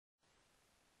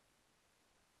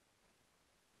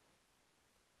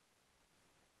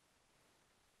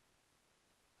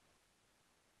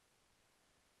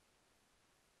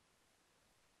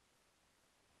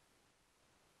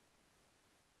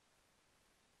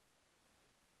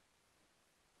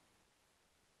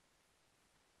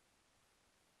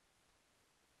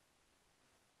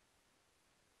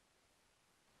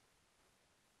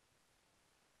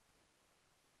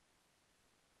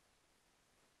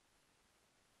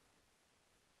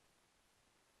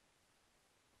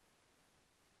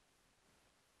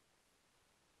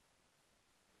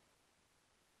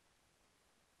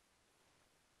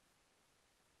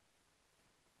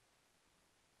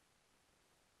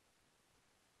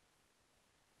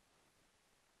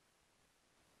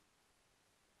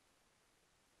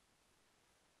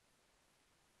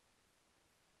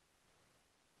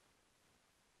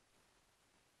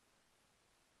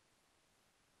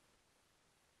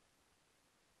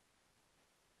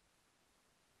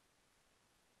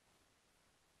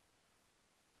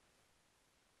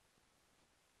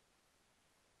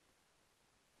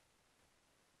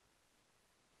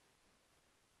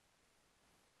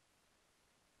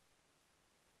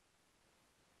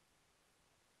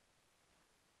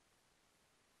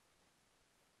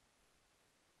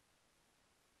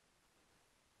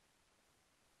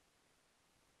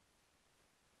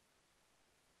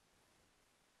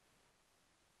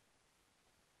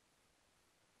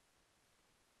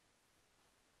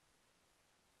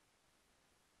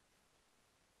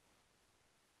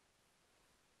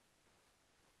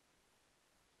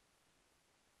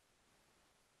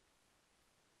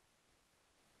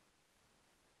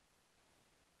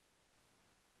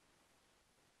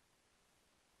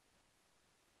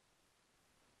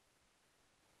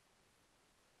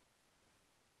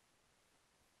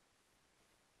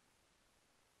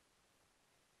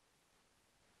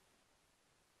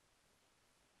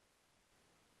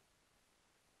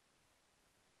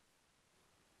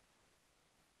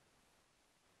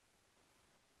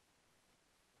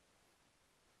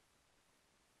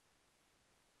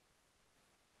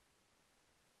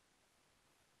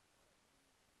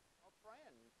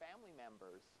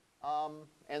members,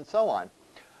 and so on.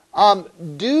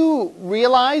 Do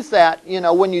realize that,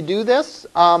 when you do this,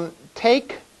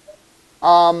 take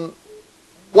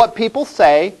what people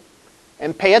say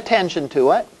and pay attention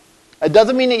to it. It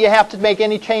doesn't mean that you have to make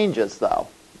any changes, though.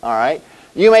 All right?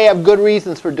 You may have good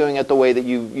reasons for doing it the way that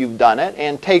you've done it,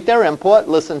 and take their input,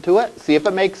 listen to it, see if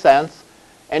it makes sense,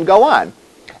 and go on.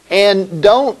 And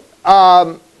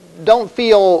don't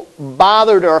feel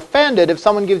bothered or offended if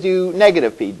someone gives you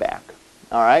negative feedback.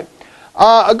 All right?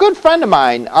 A good friend of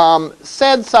mine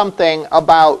said something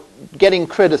about getting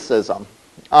criticism.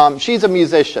 She's a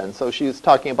musician, so she was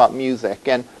talking about music.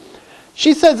 And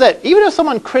she says that even if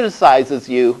someone criticizes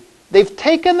you, they've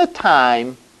taken the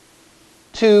time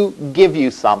to give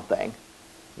you something.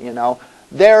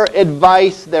 Their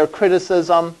advice, their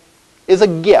criticism is a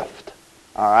gift.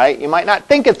 All right? You might not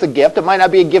think it's a gift. It might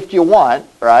not be a gift you want,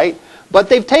 right? But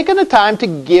they've taken the time to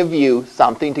give you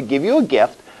something, to give you a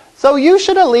gift. So you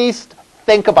should at least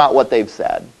think about what they've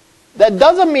said. That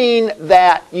doesn't mean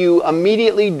that you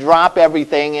immediately drop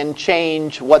everything and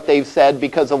change what they've said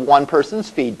because of one person's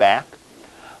feedback.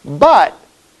 But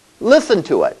listen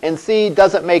to it and see,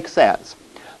 does it make sense?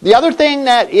 The other thing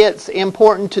that it's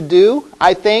important to do,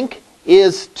 I think,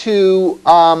 is to,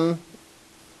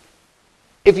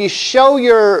 if you show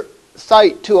your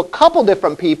site to a couple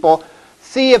different people,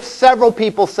 see if several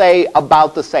people say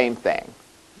about the same thing.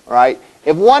 Right?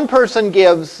 If one person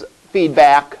gives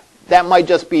feedback, that might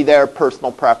just be their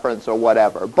personal preference or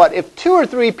whatever. But if 2 or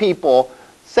 3 people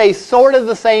say sort of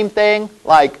the same thing,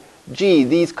 like, gee,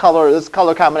 this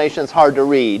color combination is hard to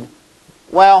read,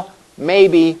 well,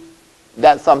 maybe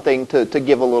that's something to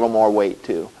give a little more weight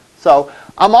to. So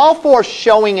I'm all for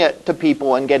showing it to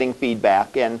people and getting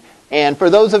feedback. And for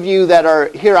those of you that are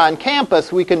here on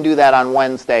campus, we can do that on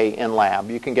Wednesday in lab.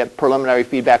 You can get preliminary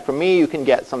feedback from me. You can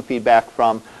get some feedback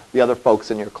from the other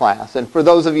folks in your class. And for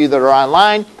those of you that are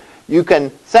online, you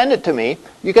can send it to me.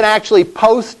 You can actually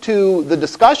post to the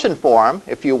discussion forum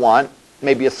if you want,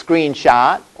 maybe a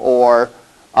screenshot, or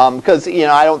because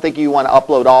I don't think you want to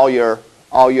upload all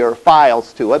your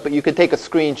files to it, but you could take a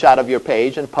screenshot of your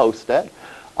page and post it.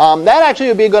 That actually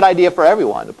would be a good idea for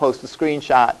everyone, to post a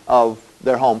screenshot of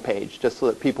their home page, just so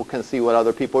that people can see what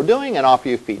other people are doing and offer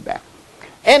you feedback.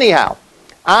 Anyhow,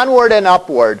 onward and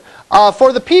upward.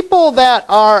 For the people that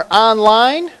are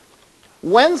online,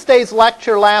 Wednesday's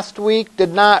lecture last week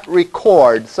did not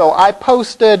record, so I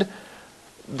posted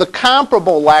the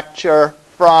comparable lecture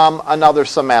from another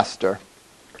semester.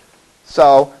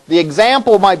 So the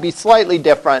example might be slightly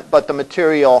different, but the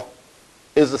material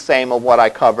is the same of what I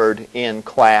covered in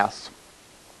class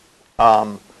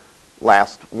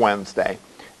last Wednesday.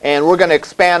 And we're going to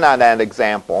expand on that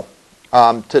example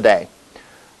today.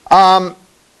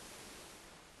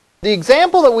 The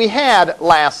example that we had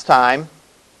last time,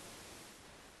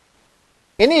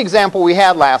 in the example we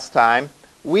had last time,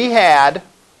 we had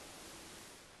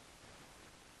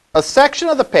a section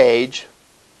of the page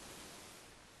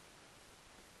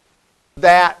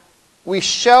that we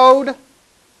showed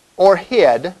or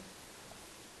hid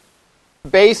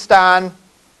based on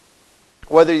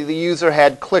whether the user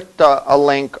had clicked a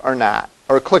link or not,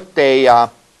 or clicked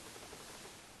a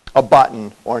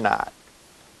button or not.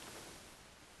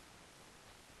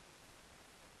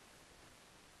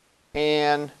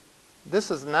 And this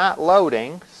is not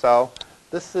loading, so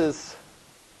this is,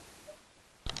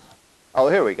 oh,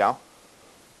 here we go.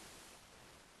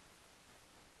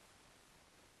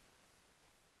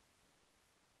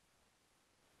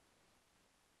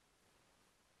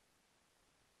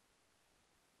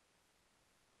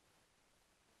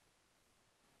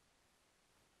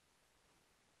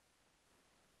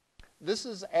 This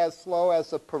is as slow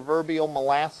as the proverbial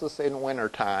molasses in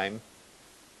wintertime.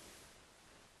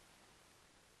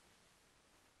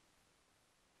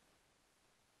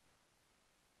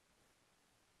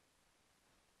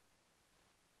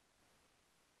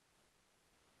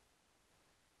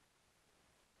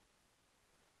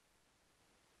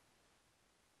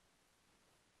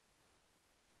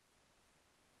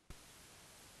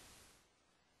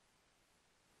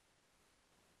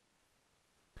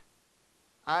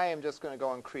 I am just going to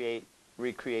go and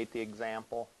recreate the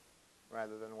example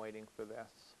rather than waiting for this.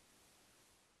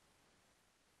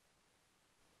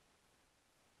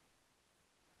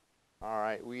 All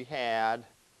right, we had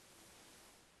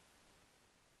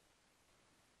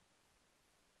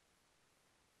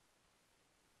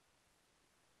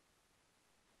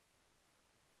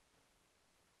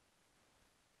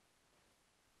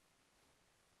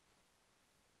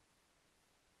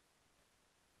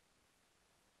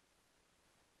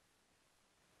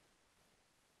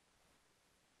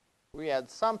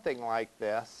something like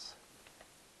this.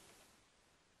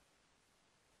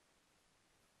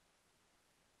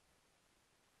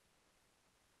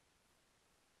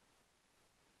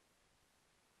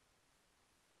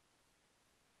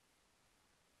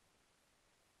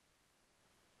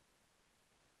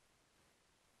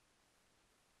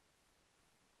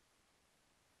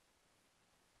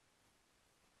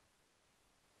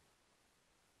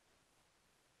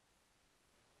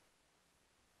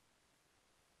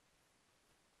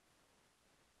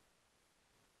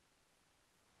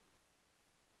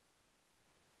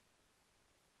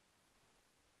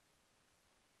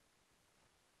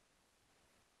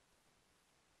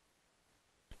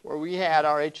 where we had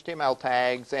our HTML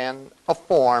tags and a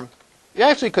form. You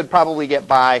actually could probably get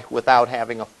by without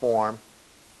having a form.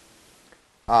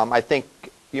 I think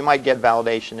you might get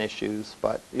validation issues,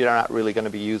 but you're not really going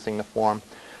to be using the form.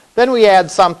 Then we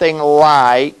add something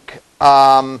like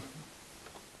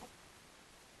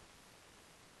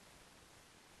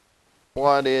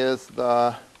what is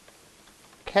the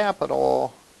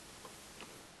capital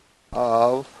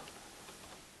of,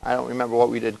 I don't remember what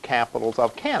we did, capitals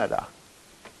of Canada.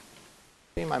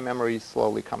 See, my memory is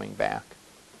slowly coming back.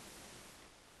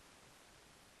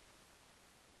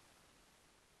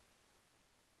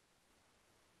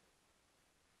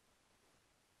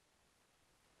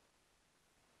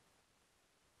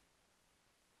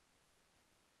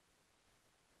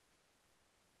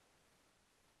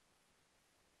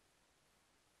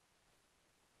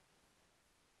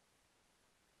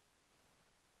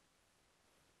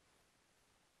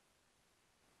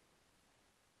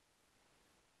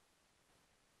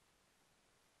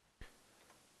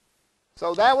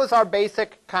 So that was our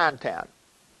basic content.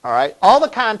 All right, all the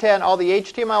content, all the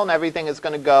HTML and everything is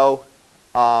going to go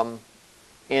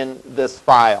in this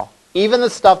file, even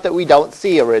the stuff that we don't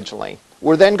see originally.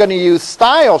 We're then going to use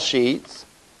style sheets,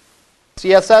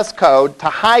 CSS code, to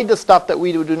hide the stuff that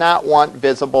we do not want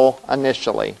visible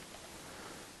initially.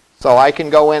 So I can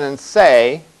go in and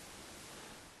say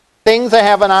things that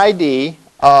have an ID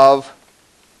of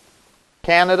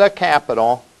Canada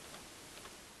capital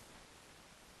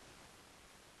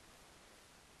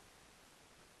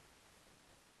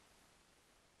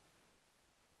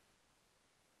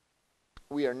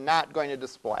we are not going to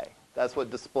display. That's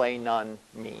what display none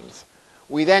means.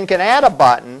 We then can add a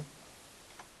button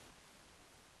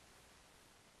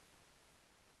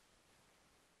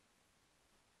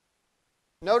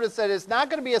Notice that it's not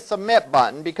going to be a submit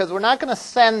button because we're not going to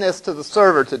send this to the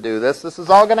server to do this. This is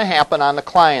all going to happen on the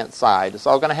client side. It's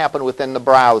all going to happen within the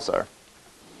browser.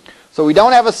 So we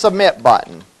don't have a submit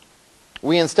button.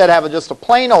 We instead have just a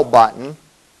plain old button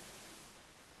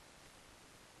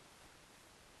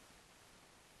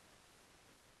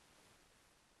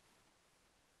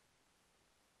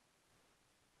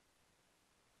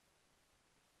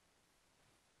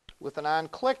with an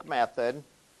onClick method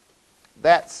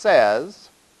that says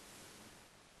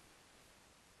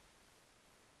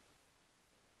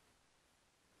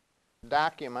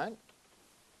document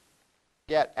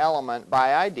get element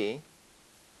by ID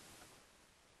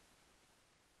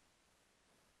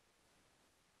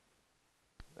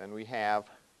then we have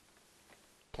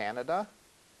Canada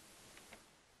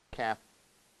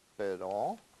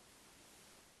capital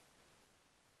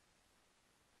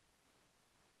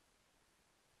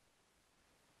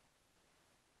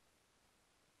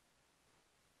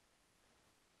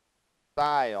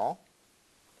style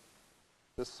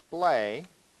display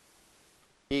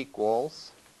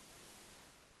equals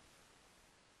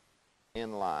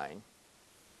inline.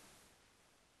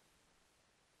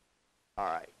 All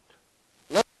right.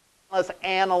 Let's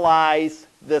analyze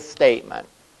this statement.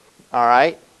 All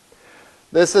right.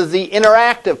 This is the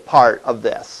interactive part of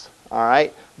this. All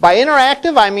right. By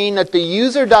interactive, I mean that the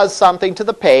user does something to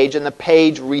the page and the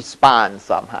page responds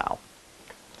somehow.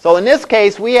 So in this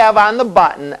case, we have on the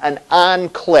button an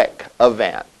onClick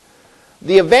event.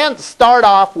 The events start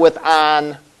off with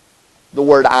on, the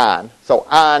word on, so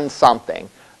on something.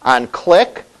 On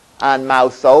click, on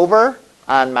mouse over,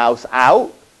 on mouse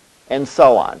out, and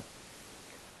so on.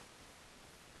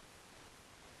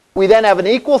 We then have an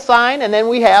equal sign, and then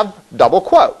we have double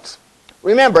quotes.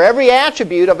 Remember, every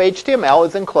attribute of HTML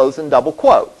is enclosed in double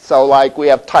quotes. So like we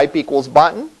have type equals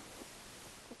button,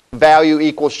 value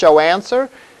equals show answer.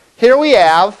 Here we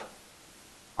have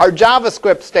our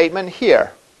JavaScript statement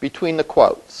here between the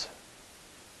quotes.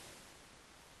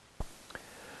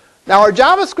 Now our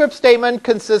JavaScript statement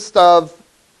consists of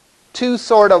two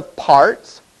sort of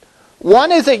parts.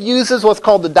 One is it uses what's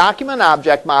called the document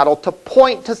object model to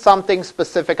point to something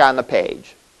specific on the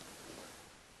page.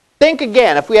 Think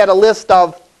again, if we had a list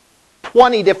of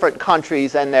 20 different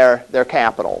countries and their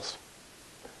capitals.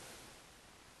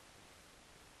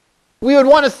 We would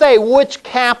want to say which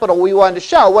capital we wanted to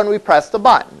show when we press the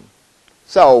button.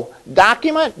 So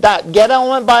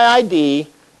document.getElementById,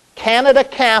 Canada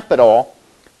capital,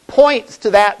 points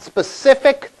to that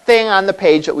specific thing on the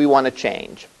page that we want to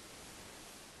change.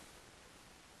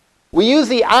 We use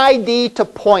the ID to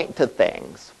point to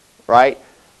things, right?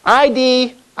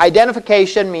 ID,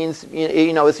 identification, means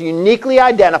it uniquely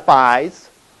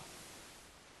identifies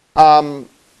a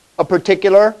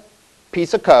particular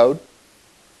piece of code.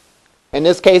 In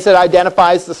this case, it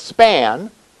identifies the span.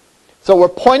 So we're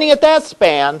pointing at that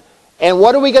span, and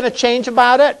what are we going to change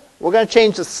about it? We're going to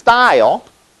change the style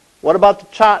What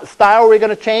about the style we're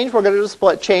going to change? We're going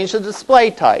to change the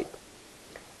display type.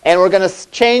 And we're going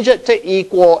to change it to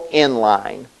equal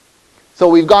inline. So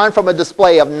we've gone from a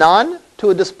display of none to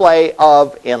a display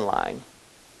of inline.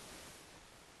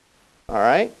 All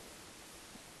right?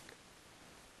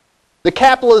 The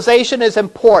capitalization is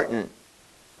important.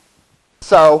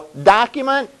 So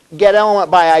document, get element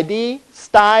by ID,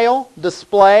 style,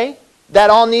 display,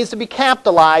 that all needs to be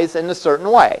capitalized in a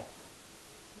certain way.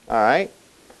 All right?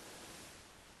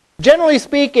 Generally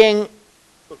speaking,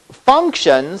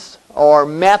 functions or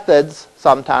methods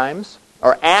sometimes,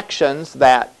 or actions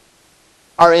that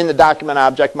are in the document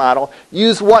object model,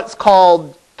 use what's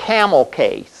called camel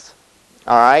case.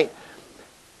 All right?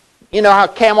 You know how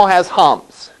camel has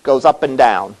humps, goes up and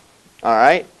down. All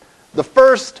right? The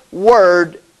first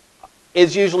word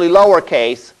is usually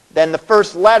lowercase, then the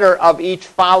first letter of each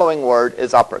following word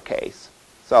is uppercase.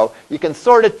 So you can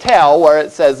sort of tell where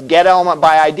it says get element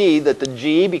by ID that the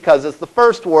G, because it's the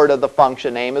first word of the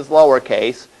function name, is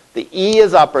lowercase, the E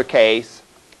is uppercase,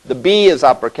 the B is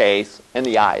uppercase, and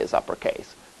the I is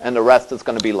uppercase. And the rest is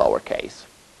going to be lowercase.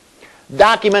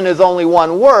 Document is only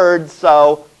one word,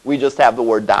 so we just have the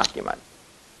word document.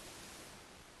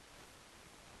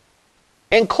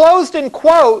 Enclosed in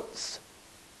quotes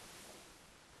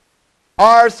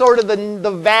are sort of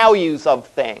the values of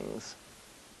things.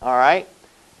 All right?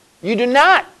 You do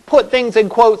not put things in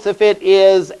quotes if it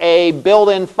is a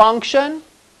built-in function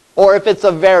or if it's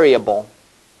a variable.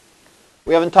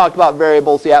 We haven't talked about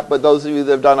variables yet, but those of you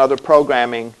that have done other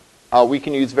programming, we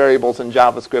can use variables in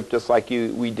JavaScript just like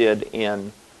we did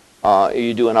in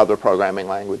you do in other programming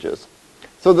languages.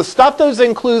 So the stuff that is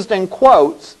included in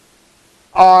quotes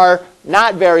are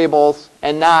not variables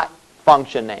and not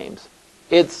function names.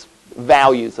 It's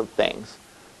values of things.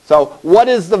 So what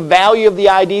is the value of the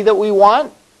ID that we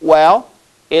want? Well,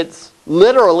 it's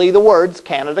literally the words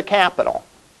Canada Capital.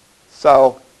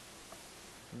 So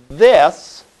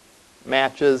this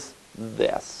matches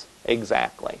this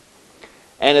exactly.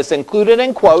 And it's included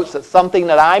in quotes. It's something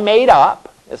that I made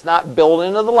up. It's not built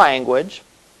into the language.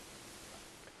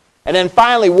 And then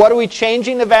finally, what are we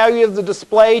changing the value of the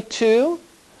display to?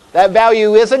 That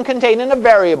value isn't contained in a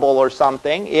variable or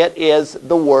something. It is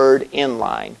the word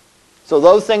inline. So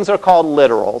those things are called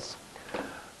literals.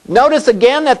 Notice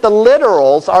again that the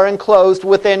literals are enclosed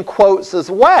within quotes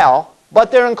as well,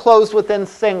 but they're enclosed within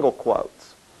single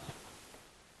quotes.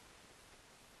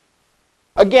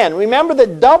 Again, remember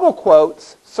that double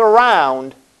quotes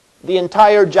surround the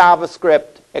entire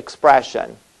JavaScript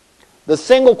expression. The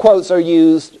single quotes are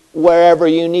used wherever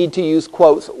you need to use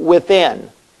quotes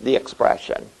within the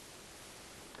expression.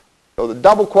 So the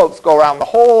double quotes go around the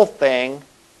whole thing.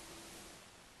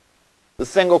 The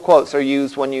single quotes are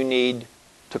used when you need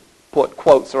to put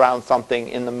quotes around something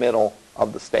in the middle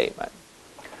of the statement.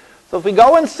 So if we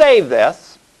go and save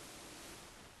this,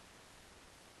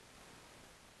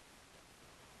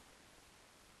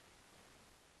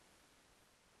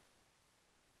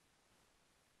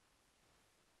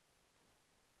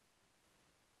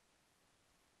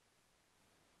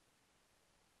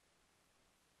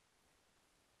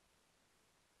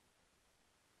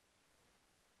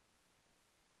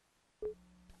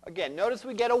 again, notice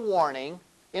we get a warning.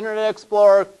 Internet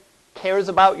Explorer cares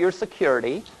about your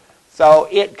security. So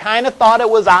it kind of thought it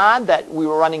was odd that we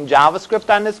were running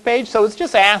JavaScript on this page. So it's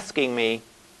just asking me,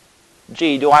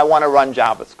 gee, do I want to run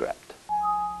JavaScript?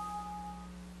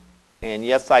 And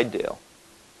yes, I do.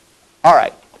 All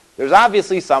right. There's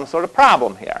obviously some sort of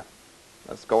problem here.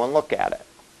 Let's go and look at it.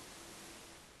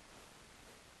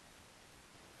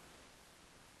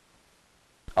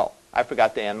 Oh, I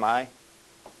forgot to end my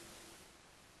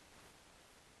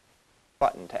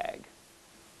button tag.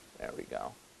 There we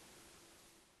go.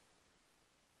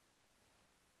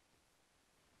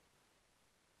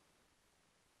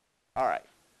 All right.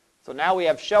 So now we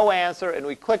have show answer, and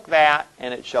we click that,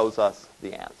 and it shows us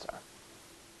the answer.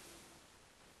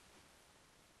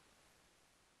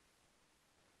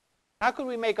 How could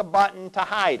we make a button to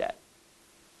hide it?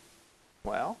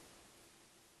 Well,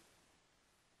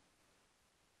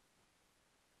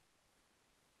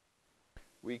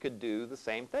 we could do the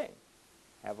same thing.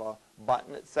 Have a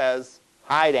button that says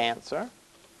hide answer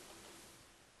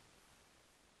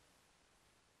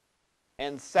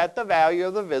and set the value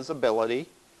of the visibility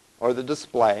or the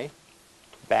display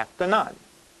back to none.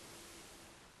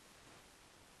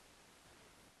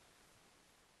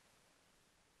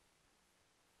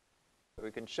 So we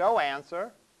can show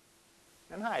answer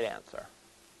and hide answer.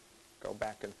 Go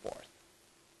back and forth.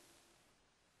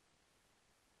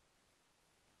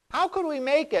 How could we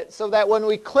make it so that when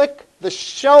we click the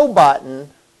show button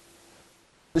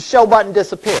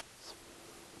disappears?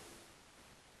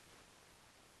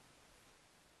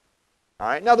 All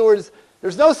right? In other words,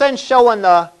 there's no sense showing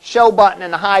the show button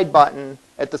and the hide button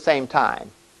at the same time.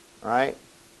 All right?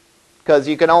 Because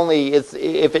you can only, if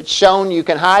it's shown, you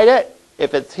can hide it.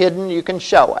 If it's hidden, you can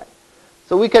show it.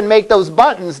 So we can make those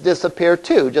buttons disappear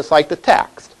too, just like the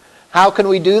text. How can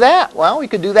we do that? Well, we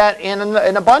could do that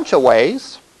in a bunch of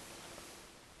ways.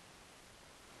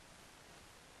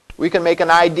 We can make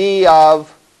an ID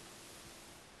of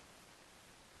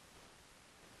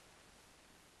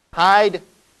hide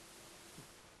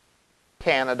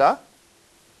Canada.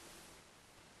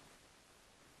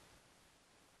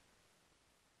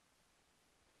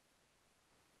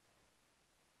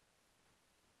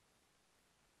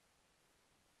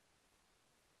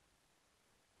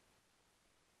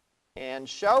 And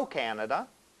show Canada.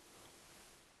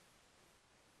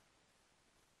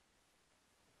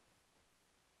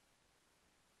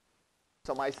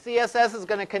 So my CSS is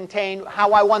going to contain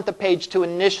how I want the page to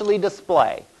initially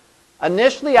display.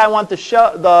 Initially, I want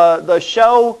the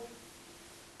show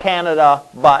Canada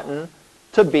button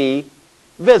to be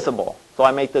visible, so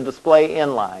I make the display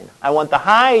inline. I want the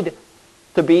hide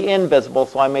to be invisible,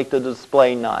 so I make the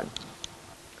display none.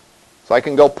 So I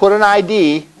can go put an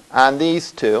ID on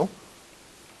these two.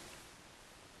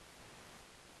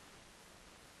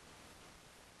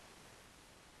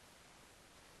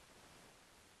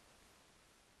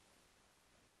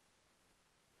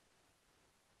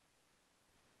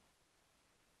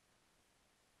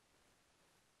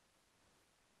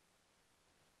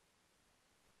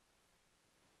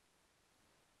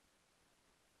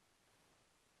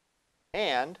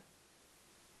 And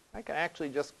I can actually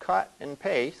just cut and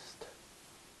paste.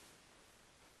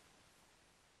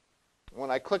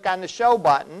 When I click on the show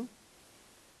button,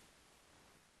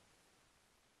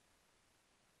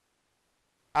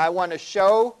 I want to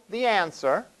show the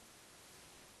answer.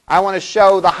 I want to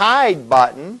show the hide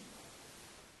button.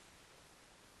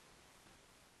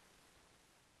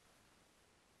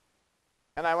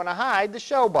 And I want to hide the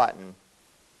show button.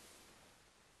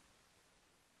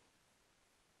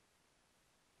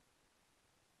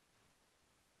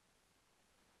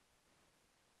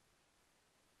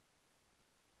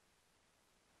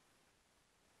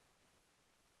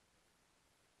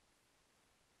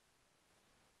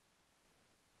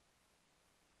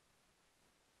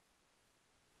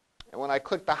 And when I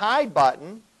click the hide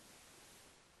button,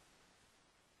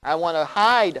 I want to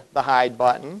hide the hide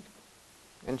button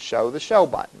and show the show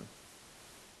button.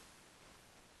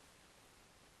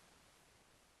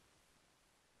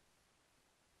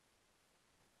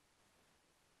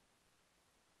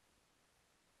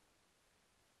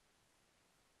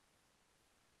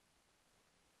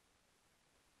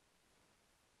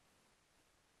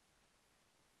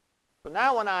 So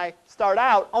now when I start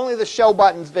out, only the show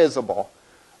button's visible.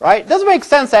 Right? It doesn't make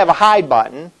sense to have a hide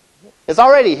button. It's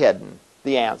already hidden,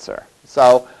 the answer.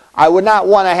 So I would not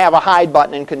want to have a hide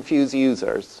button and confuse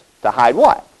users. To hide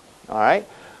what? All right?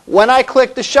 When I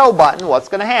click the show button, what's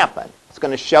going to happen? It's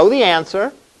going to show the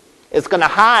answer. It's going to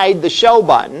hide the show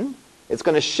button. It's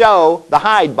going to show the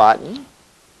hide button.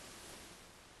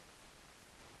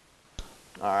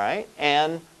 All right?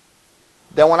 And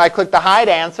then when I click the hide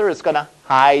answer, it's going to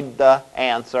hide the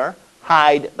answer,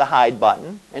 hide the hide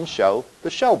button, and show the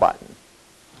show button.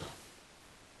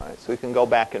 All right, so we can go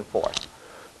back and forth.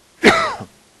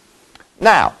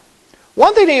 Now,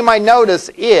 one thing that you might notice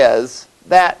is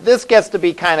that this gets to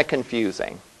be kind of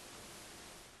confusing.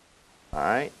 All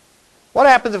right? What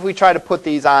happens if we try to put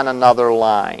these on another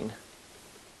line?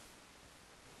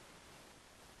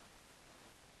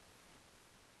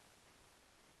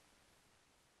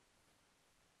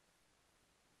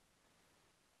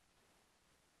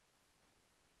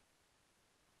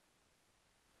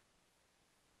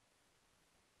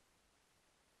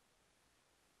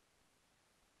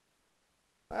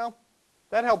 Well,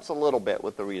 that helps a little bit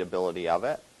with the readability of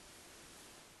it,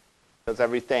 because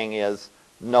everything is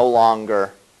no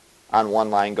longer on one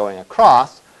line going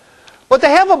across. But to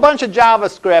have a bunch of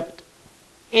JavaScript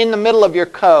in the middle of your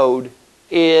code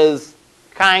is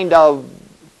kind of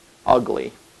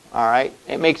ugly. All right?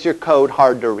 It makes your code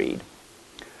hard to read.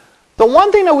 So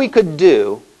one thing that we could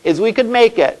do is we could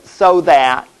make it so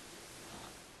that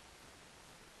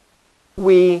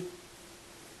we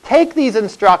take these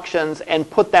instructions and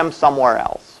put them somewhere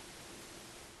else.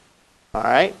 All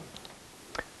right?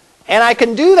 And I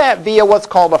can do that via what's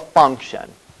called a function.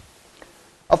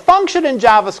 A function in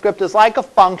JavaScript is like a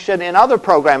function in other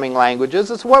programming languages.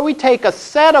 It's where we take a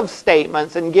set of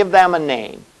statements and give them a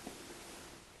name.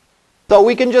 So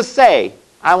we can just say,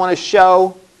 I want to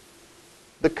show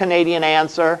the Canadian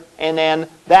answer, and then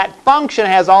that function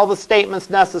has all the statements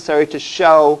necessary to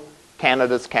show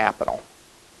Canada's capital.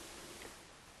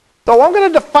 So I'm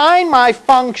going to define my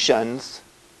functions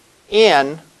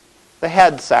in the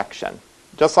head section,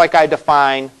 just like I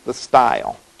define the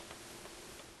style.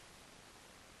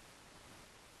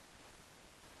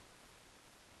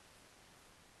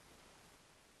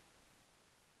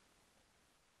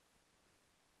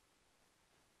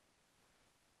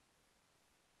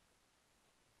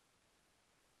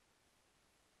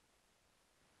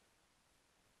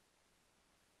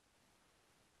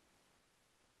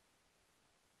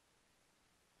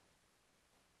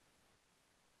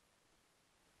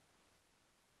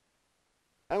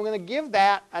 I'm going to give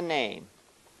that a name.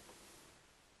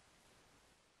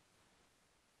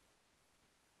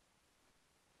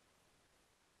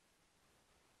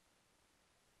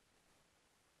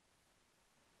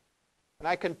 And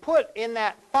I can put in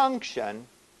that function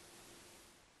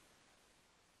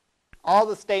all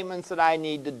the statements that I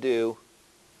need to do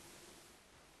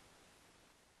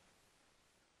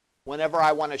whenever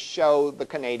I want to show the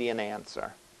Canadian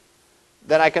answer.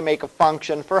 Then I can make a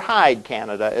function for hide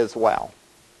Canada as well.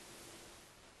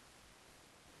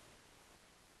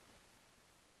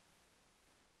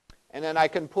 And then I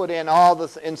can put in all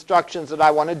the instructions that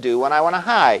I want to do when I want to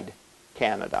hide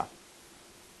Canada.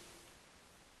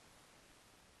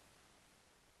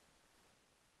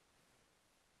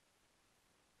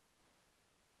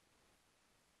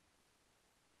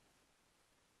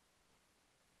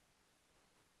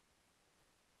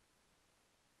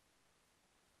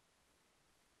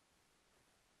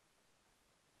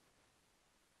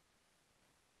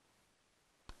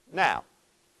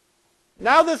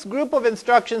 Now this group of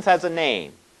instructions has a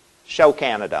name, show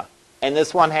Canada. And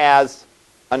this one has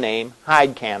a name,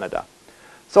 hide Canada.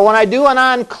 So when I do an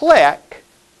on-click,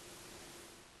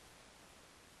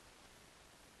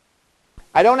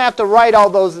 I don't have to write all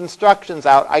those instructions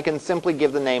out. I can simply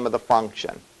give the name of the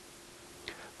function.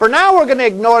 For now, we're going to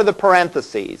ignore the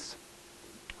parentheses.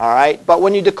 All right? But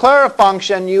when you declare a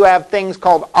function, you have things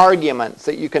called arguments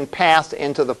that you can pass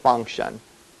into the function.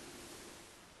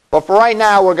 But for right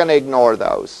now, we're going to ignore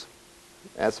those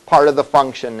as part of the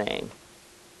function name.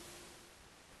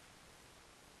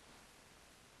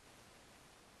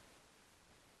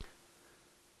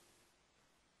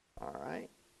 All right.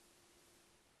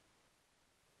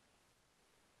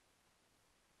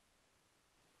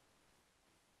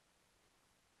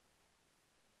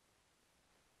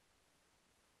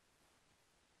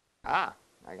 Ah,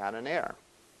 I got an error.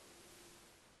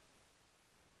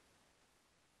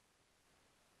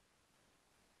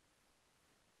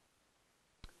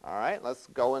 All right, let's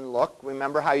go and look.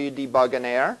 Remember how you debug an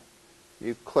error?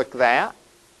 You click that.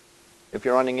 If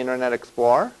you're running Internet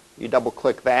Explorer, you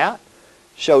double-click that.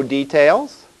 Show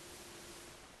details.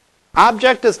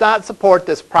 Object does not support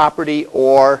this property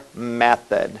or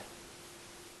method.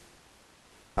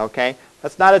 Okay?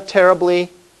 That's not a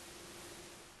terribly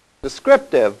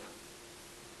descriptive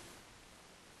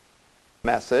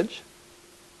message.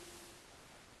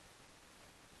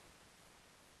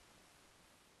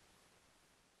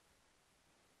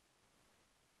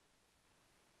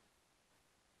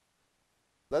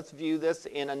 Let's view this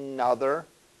in another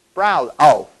browser.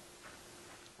 Oh,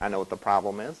 I know what the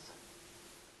problem is.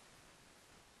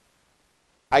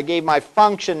 I gave my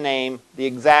function name the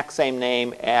exact same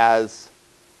name as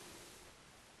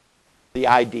the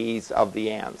IDs of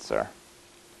the answer.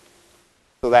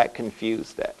 So that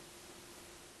confused it.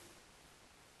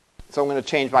 So I'm going to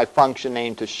change my function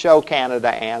name to show Canada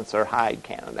answer, hide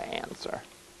Canada answer.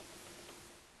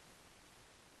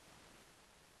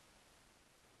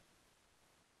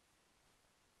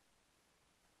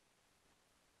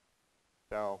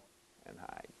 Show and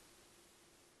hide.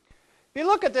 If you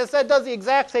look at this, that does the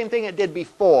exact same thing it did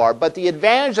before, but the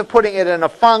advantage of putting it in a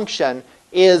function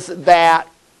is that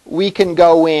we can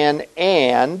go in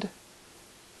and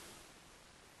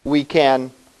we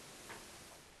can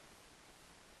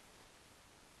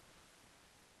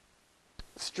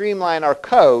streamline our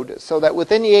code so that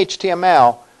within the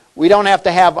HTML, we don't have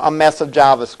to have a mess of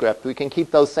JavaScript. We can keep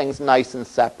those things nice and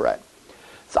separate.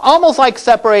 It's almost like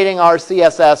separating our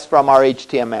CSS from our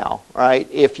HTML, right?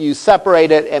 If you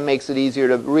separate it, it makes it easier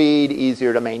to read,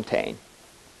 easier to maintain.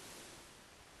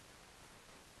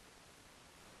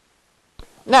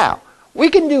 Now, we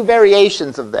can do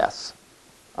variations of this,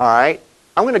 all right?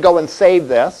 I'm going to go and save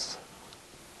this,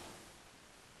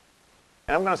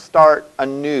 and I'm going to start a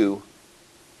new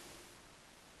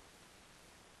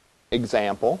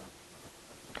example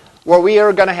where we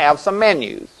are going to have some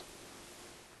menus.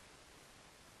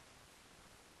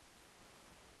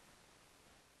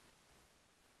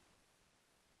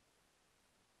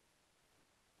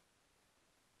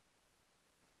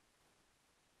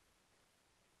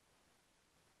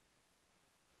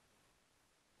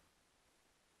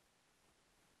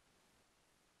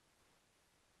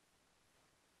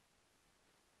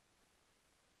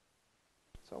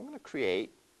 So I'm going to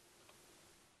create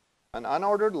an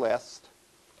unordered list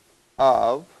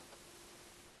of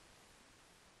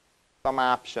some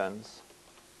options.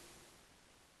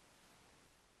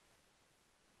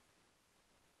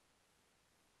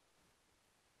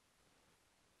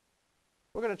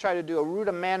 We're going to try to do a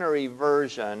rudimentary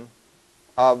version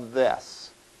of this.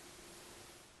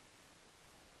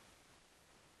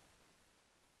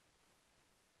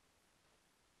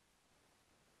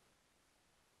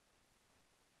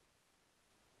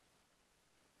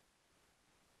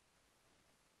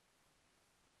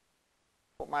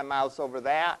 Put my mouse over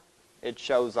that, it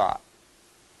shows up.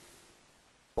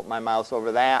 Put my mouse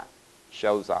over that,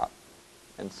 shows up,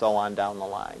 and so on down the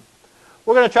line.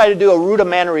 We're going to try to do a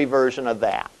rudimentary version of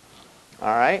that. All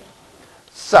right?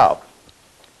 So,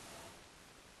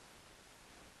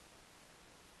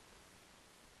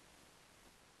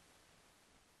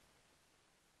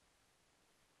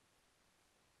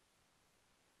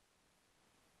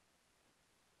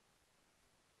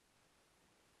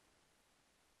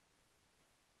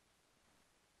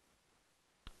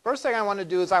 first thing I want to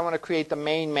do is I want to create the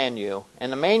main menu.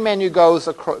 And the main menu goes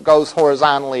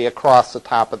horizontally across the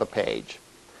top of the page.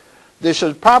 This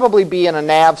should probably be in a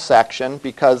nav section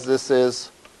because this is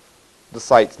the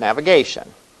site's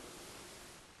navigation.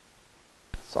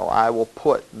 So I will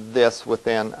put this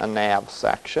within a nav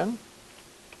section.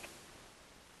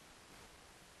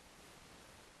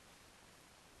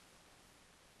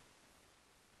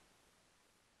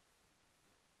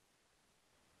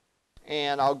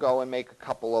 And I'll go and make a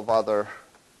couple of other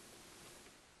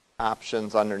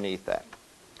options underneath it.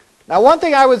 Now, one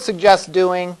thing I would suggest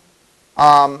doing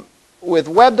with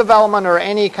web development or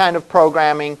any kind of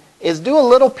programming is do a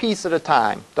little piece at a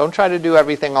time. Don't try to do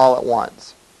everything all at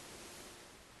once.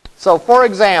 So, for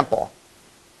example,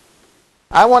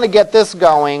 I want to get this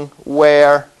going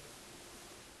where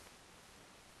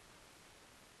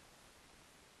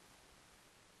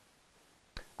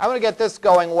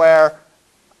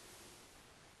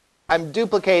I'm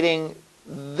duplicating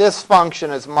this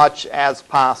function as much as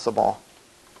possible.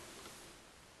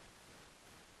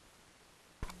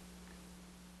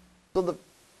 So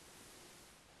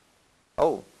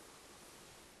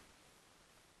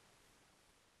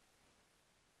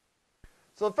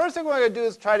the first thing we're going to do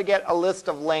is try to get a list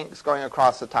of links going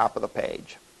across the top of the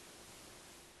page.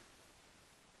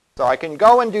 So I can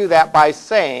go and do that by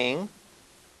saying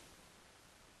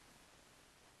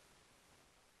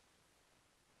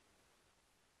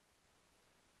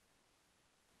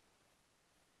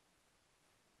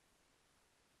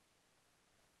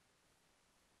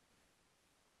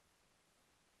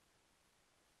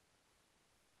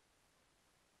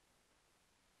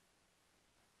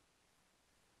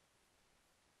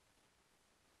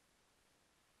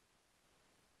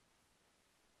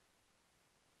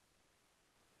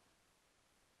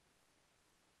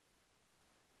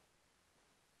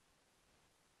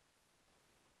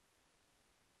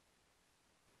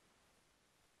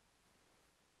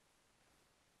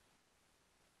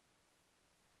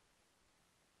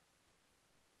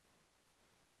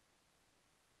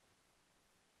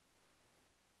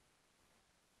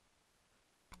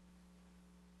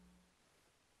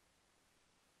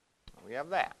we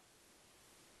have that.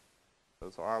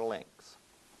 Those are our links.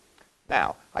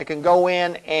 Now, I can go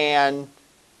in and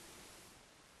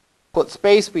put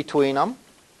space between them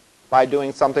by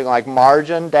doing something like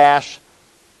margin dash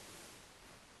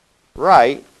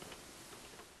right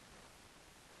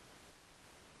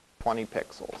 20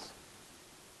 pixels.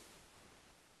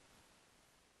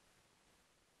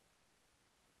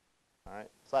 All right,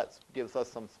 so that gives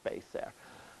us some space there.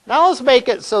 Now let's make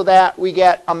it so that we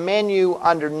get a menu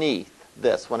underneath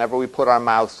this whenever we put our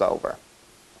mouse over.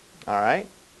 All right?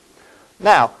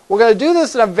 Now, we're going to do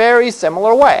this in a very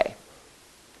similar way.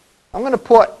 I'm going to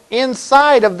put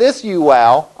inside of this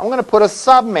UL, I'm going to put a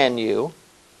submenu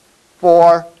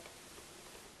for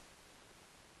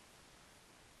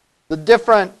the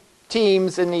different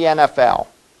teams in the NFL.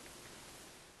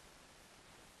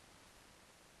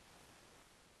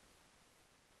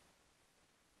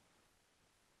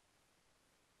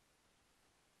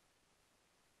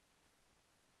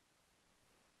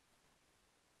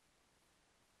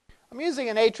 I'm using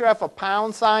an href, a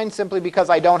pound sign, simply because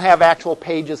I don't have actual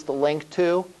pages to link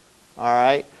to. All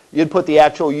right, you'd put the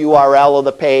actual URL of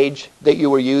the page that you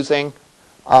were using,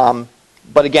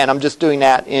 but again, I'm just doing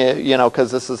that,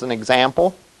 because this is an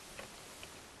example.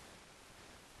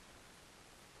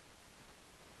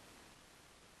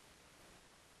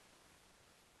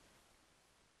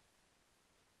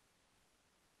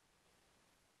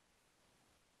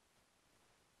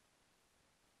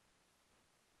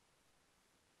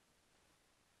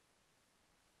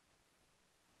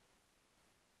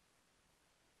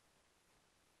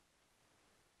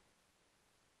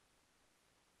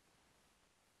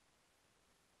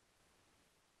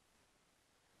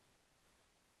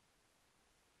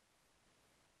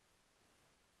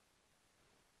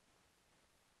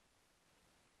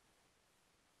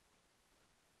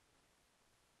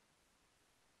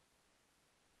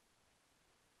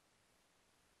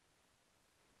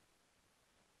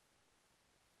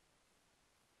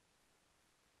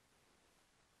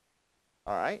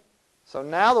 All right. So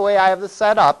now the way I have this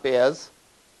set up is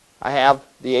I have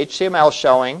the HTML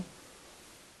showing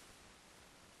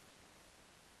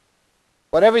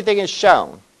what everything is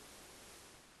shown.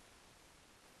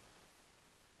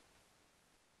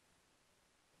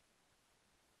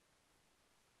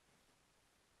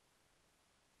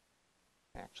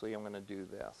 Actually, I'm going to do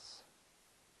this.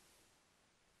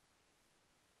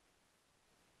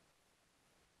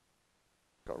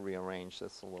 Go rearrange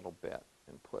this a little bit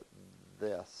and put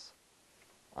this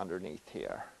underneath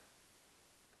here.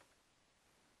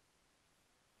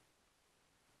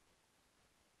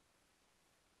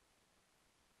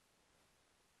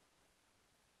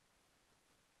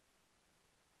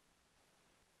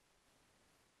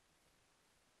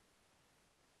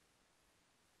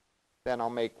 Then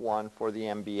I'll make one for the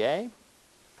MBA.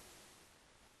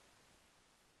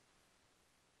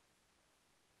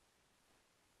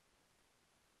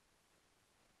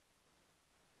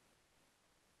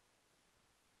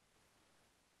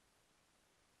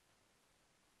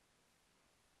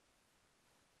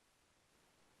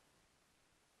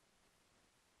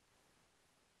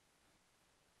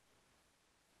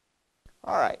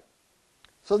 All right.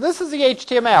 So this is the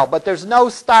HTML, but there's no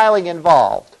styling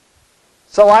involved.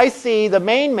 So I see the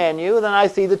main menu, then I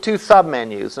see the two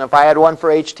submenus. And if I had one for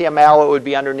HTML, it would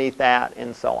be underneath that,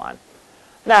 and so on.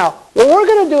 Now, what we're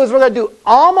going to do is we're going to do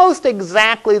almost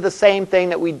exactly the same thing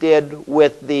that we did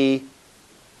with the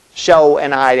show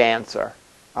and hide answer.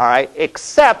 All right?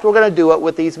 Except we're going to do it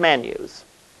with these menus.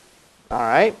 All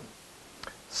right?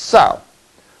 So,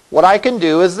 what I can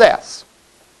do is this.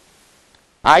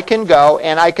 I can go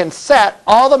and I can set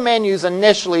all the menus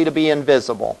initially to be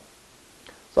invisible.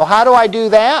 So how do I do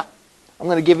that? I'm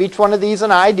going to give each one of these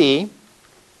an ID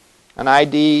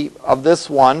of this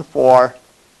one for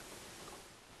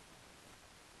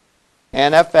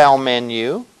NFL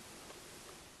menu.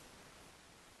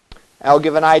 I'll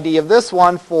give an ID of this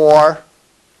one for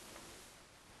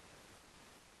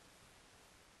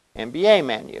NBA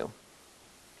menu.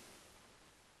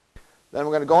 Then I'm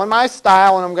going to go in my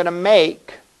style and I'm going to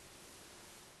make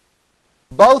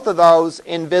both of those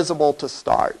invisible to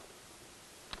start.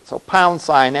 So #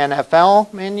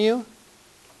 NFL menu.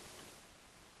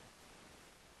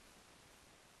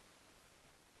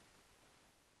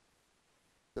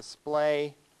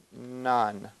 Display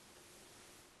none.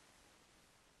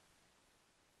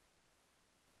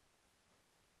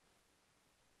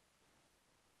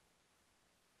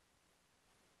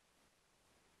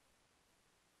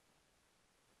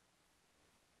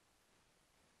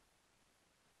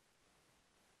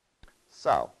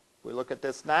 So, we look at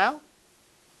this now.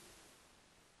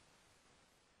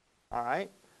 All right,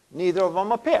 neither of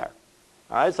them appear.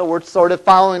 All right, so we're sort of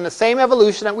following the same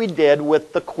evolution that we did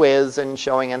with the quiz and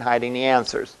showing and hiding the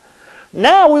answers.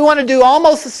 Now we want to do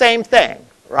almost the same thing,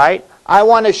 right? I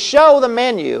want to show the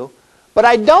menu, but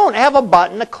I don't have a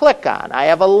button to click on. I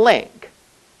have a link.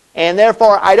 And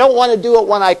therefore, I don't want to do it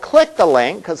when I click the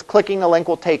link, because clicking the link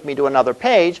will take me to another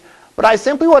page, but I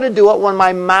simply want to do it when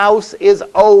my mouse is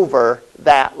over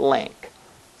that link.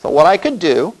 So what I could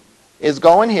do is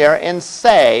go in here and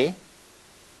say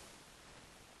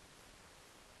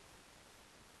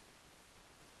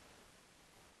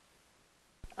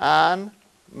on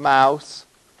mouse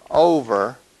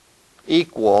over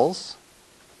equals,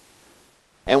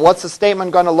 and what's the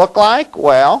statement going to look like?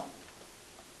 Well,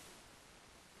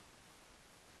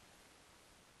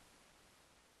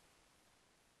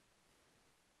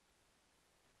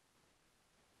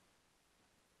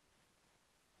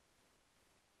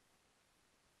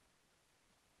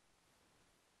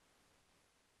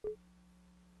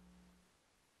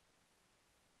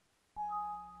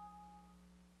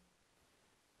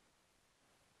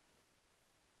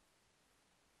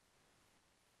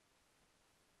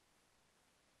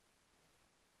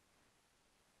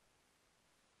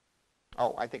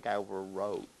 oh, I think I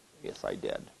overwrote. Yes, I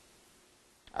did.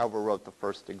 I overwrote the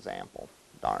first example.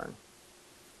 Darn.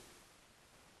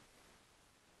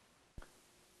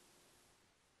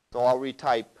 So I'll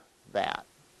retype that.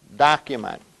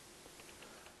 Document.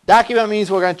 Document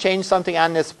means we're going to change something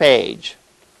on this page.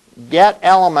 Get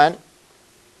element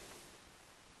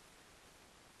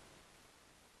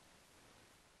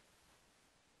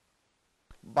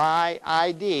by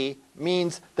ID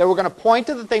means that we're going to point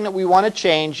to the thing that we want to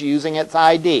change using its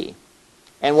ID.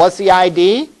 And what's the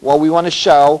ID? Well, we want to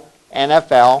show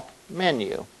NFL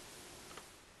menu.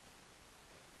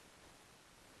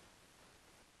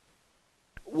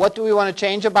 What do we want to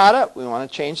change about it? We want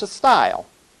to change the style.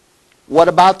 What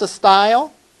about the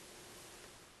style?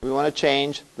 We want to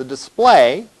change the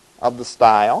display of the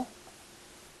style.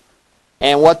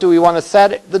 And what do we want to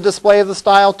set the display of the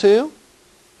style to?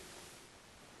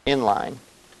 inline.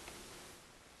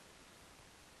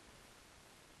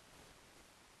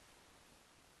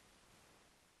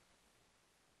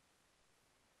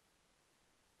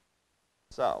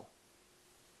 So,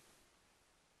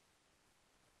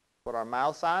 put our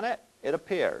mouse on it, it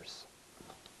appears.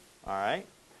 All right.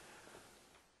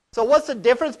 So what's the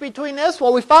difference between this?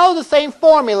 Well, we follow the same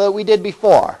formula we did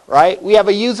before, right? We have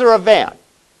a user event.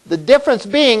 The difference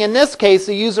being, in this case,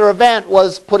 the user event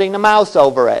was putting the mouse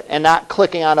over it and not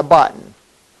clicking on a button.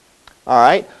 All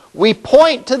right. We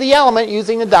point to the element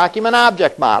using the document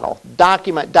object model.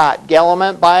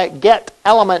 Document.get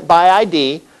element by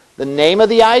ID, the name of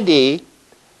the ID,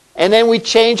 and then we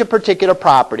change a particular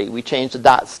property. We change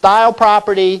the .style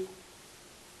property,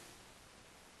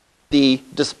 the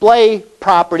display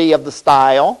property of the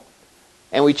style,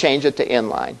 and we change it to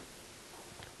inline.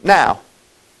 Now,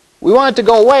 we want it to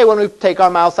go away when we take our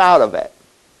mouse out of it.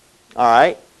 All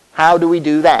right? How do we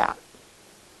do that?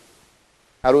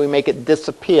 How do we make it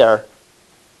disappear?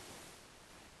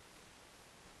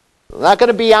 It's not going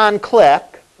to be on click,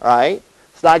 right?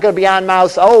 It's not going to be on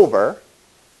mouse over.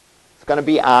 It's going to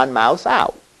be on mouse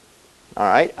out. All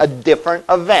right? A different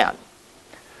event.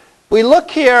 We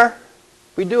look here,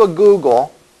 we do a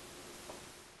Google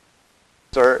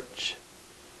search.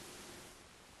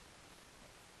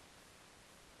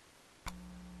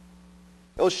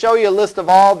 It'll show you a list of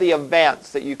all the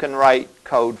events that you can write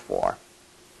code for.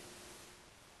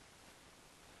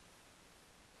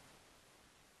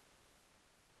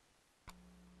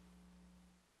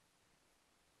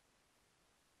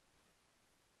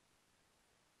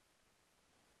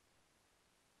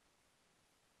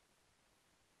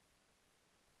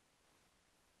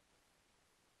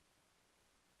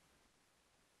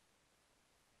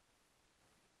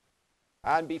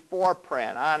 On before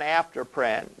print, on after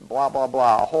print, blah, blah,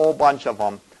 blah, a whole bunch of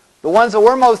them. The ones that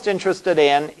we're most interested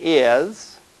in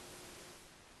is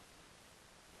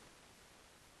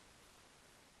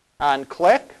on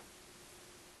click,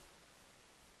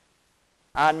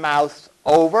 on mouse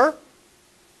over,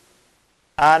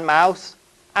 on mouse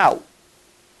out.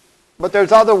 But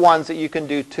there's other ones that you can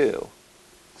do too.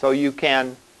 So you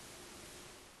can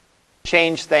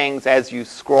change things as you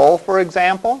scroll, for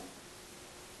example.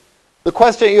 The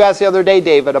question you asked the other day,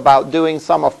 David, about doing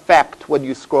some effect when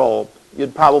you scroll,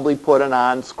 you'd probably put an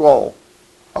on scroll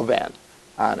event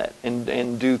on it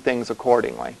and do things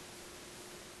accordingly.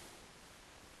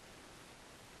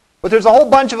 But there's a whole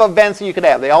bunch of events that you could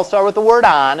have. They all start with the word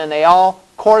on, and they all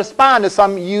correspond to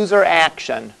some user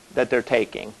action that they're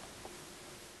taking.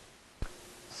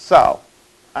 So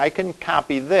I can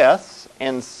copy this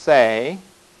and say,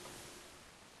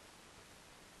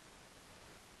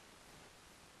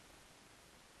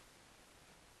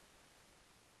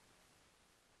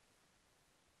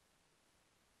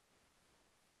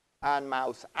 on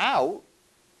mouse out,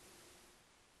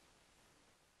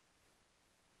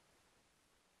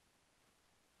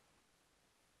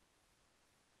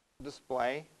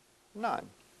 display none.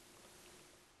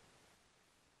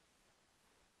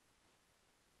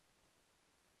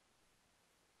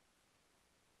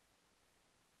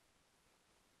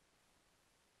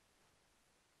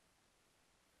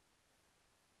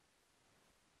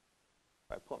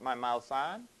 If I put my mouse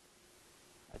on,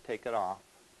 I take it off.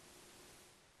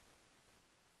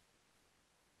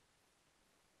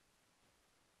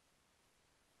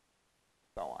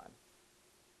 So on.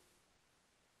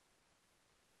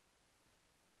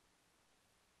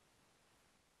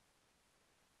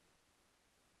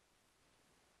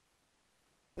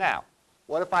 Now,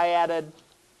 what if I added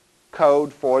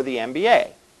code for the MBA?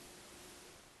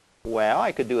 Well,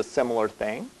 I could do a similar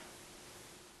thing.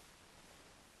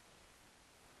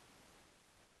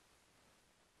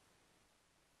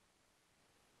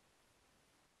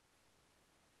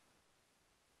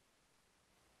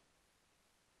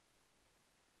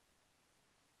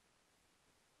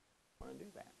 I want to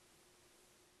do that.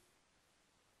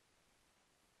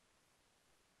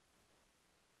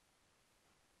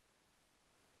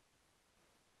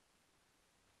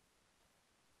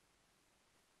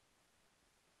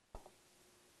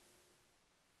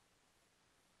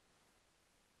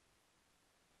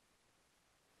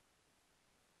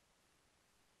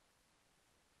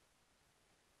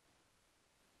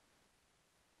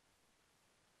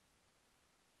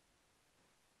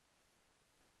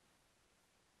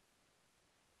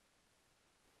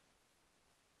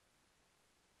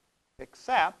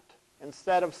 Except,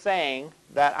 instead of saying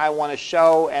that I want to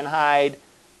show and hide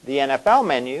the NFL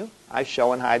menu, I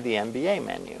show and hide the MBA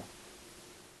menu.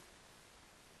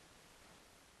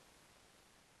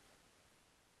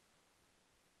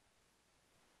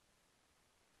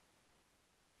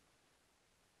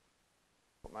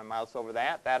 Put mouse over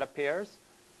that, that appears.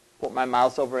 Put my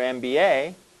mouse over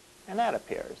MBA, and that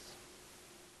appears.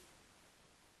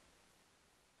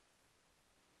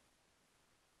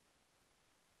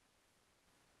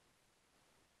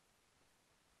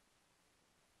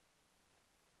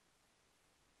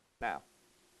 Now,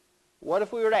 what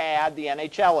if we were to add the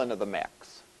NHL into the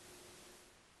mix?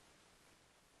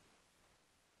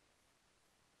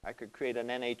 I could create an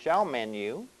NHL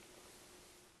menu.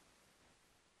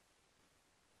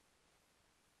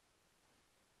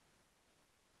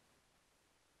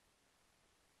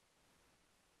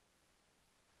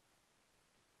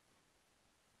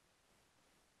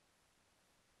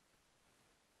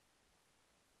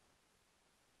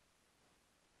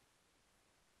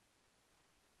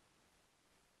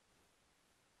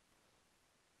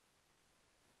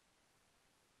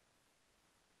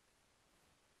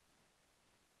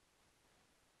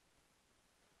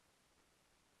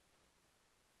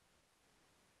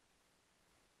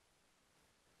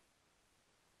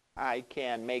 I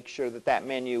can make sure that that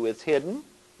menu is hidden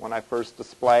when I first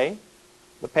display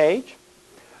the page.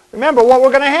 Remember, what we're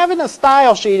going to have in the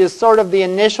style sheet is sort of the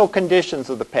initial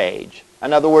conditions of the page.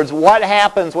 In other words, what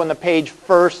happens when the page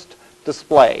first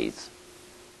displays.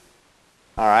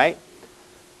 All right?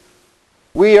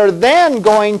 We are then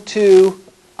going to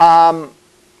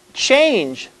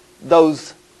change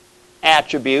those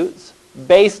attributes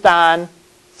based on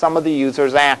some of the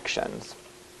user's actions.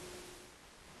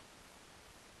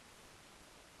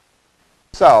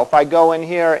 So if I go in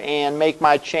here and make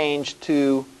my change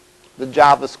to the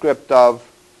JavaScript of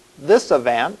this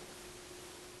event,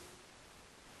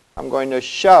 I'm going to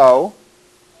show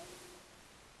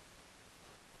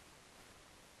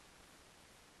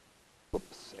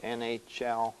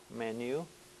NHL menu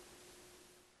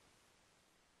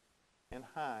and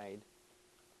hide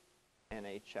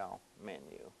NHL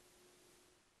menu.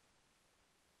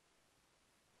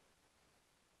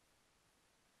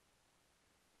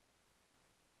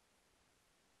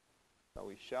 So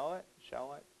we show it,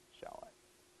 show it, show it.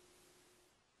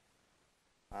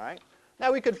 All right.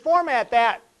 Now we could format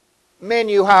that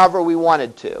menu however we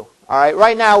wanted to. All right.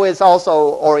 Right now it's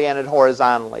also oriented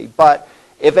horizontally, but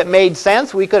if it made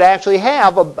sense, we could actually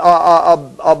have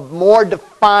a more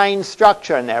defined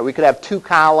structure in there. We could have 2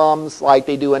 columns like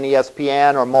they do in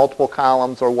ESPN, or multiple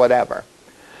columns, or whatever.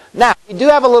 Now we do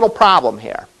have a little problem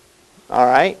here. All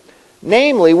right.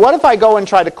 Namely, what if I go and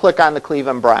try to click on the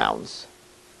Cleveland Browns?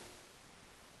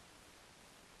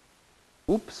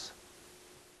 Oops.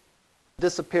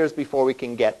 Disappears before we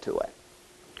can get to it.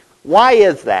 Why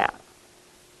is that?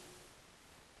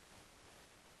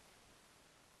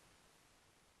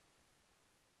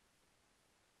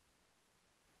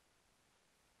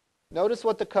 Notice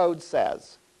what the code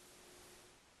says.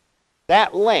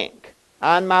 That link,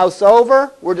 on mouse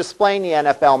over, we're displaying the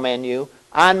NFL menu.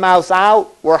 On mouse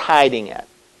out, we're hiding it.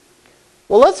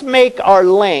 Well, let's make our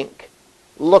link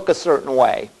look a certain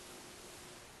way.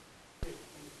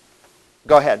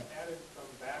 Go ahead. Added some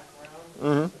background Mm-hmm.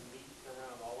 to meet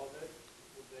around all of it,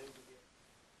 would then be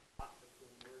a lot between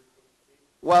words, so to speak.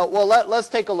 Well, let's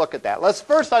take a look at that. Let's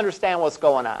first understand what's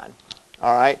going on.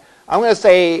 All right. I'm going to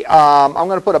say I'm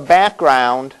going to put a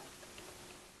background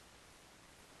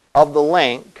of the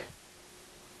link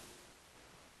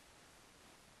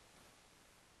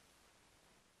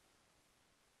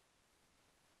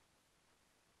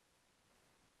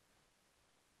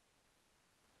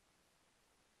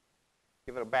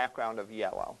give it a background of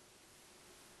yellow.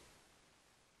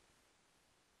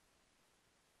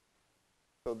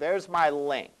 So there's my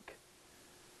link.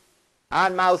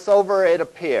 On mouse over, it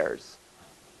appears.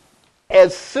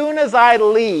 As soon as I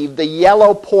leave the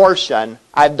yellow portion,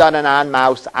 I've done an on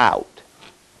mouse out.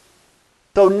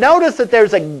 So notice that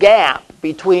there's a gap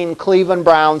between Cleveland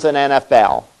Browns and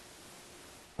NFL.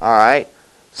 All right.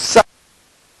 So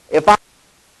if I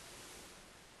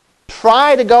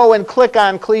try to go and click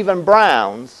on Cleveland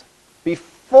Browns,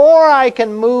 before I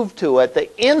can move to it, the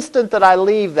instant that I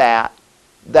leave that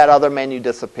other menu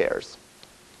disappears.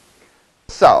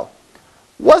 So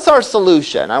what's our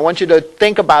solution? I want you to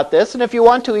think about this, and if you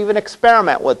want to, even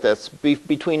experiment with this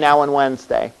between now and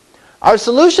Wednesday. Our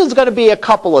solution is going to be a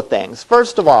couple of things.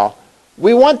 First of all,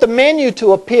 we want the menu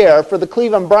to appear for the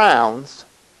Cleveland Browns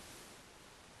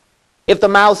if the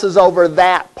mouse is over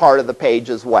that part of the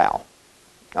page as well.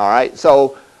 All right,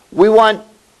 so we want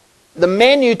the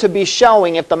menu to be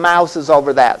showing if the mouse is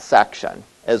over that section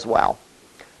as well.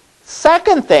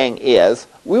 Second thing is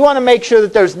we want to make sure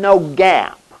that there's no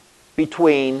gap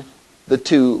between the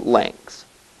two links.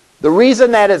 The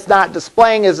reason that it's not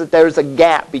displaying is that there's a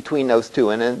gap between those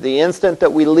two, and in the instant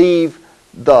that we leave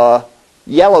the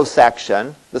yellow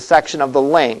section, the section of the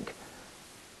link,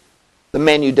 the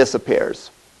menu disappears.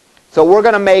 So we're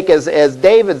going to make, as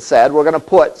David said, we're going to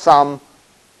put some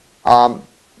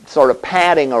sort of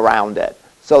padding around it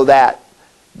so that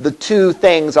the two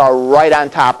things are right on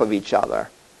top of each other.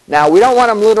 Now, we don't want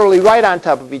them literally right on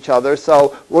top of each other,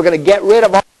 so we're going to get rid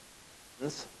of all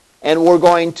things, and we're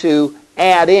going to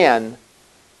add in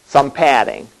some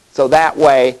padding. So that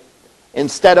way,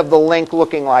 instead of the link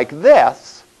looking like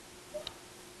this,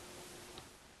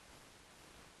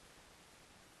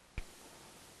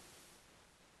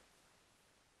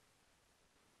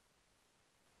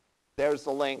 there's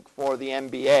the link for the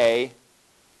MBA,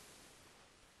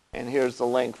 and here's the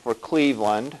link for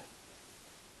Cleveland,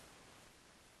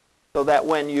 so that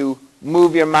when you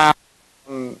move your mouse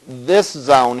from this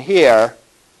zone here,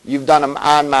 you've done an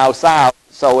on mouse out,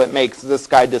 so it makes this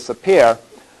guy disappear.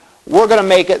 We're going to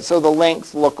make it so the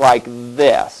links look like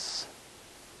this.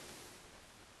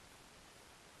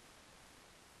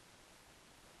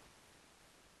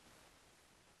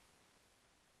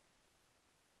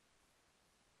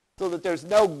 So that there's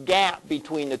no gap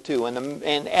between the two.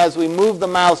 And as we move the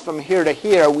mouse from here to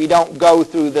here, we don't go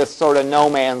through this sort of no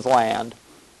man's land.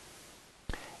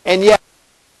 And yet,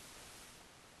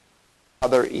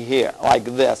 other here, like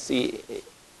this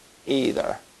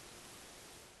either.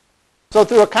 So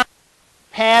through a combination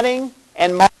of padding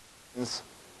and margins,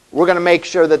 we're going to make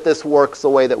sure that this works the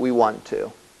way that we want to.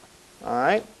 All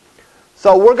right?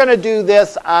 So we're going to do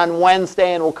this on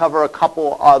Wednesday, and we'll cover a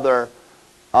couple other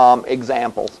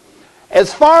examples.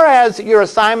 As far as your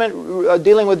assignment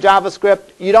dealing with JavaScript,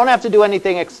 you don't have to do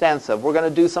anything extensive. We're going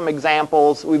to do some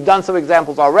examples. We've done some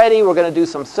examples already. We're going to do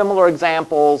some similar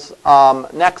examples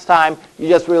next time. You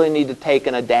just really need to take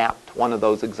and adapt one of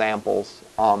those examples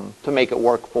to make it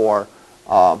work for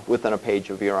within a page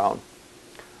of your own.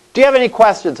 Do you have any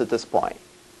questions at this point?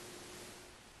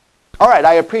 All right,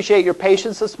 I appreciate your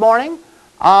patience this morning.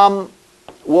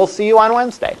 We'll see you on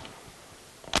Wednesday.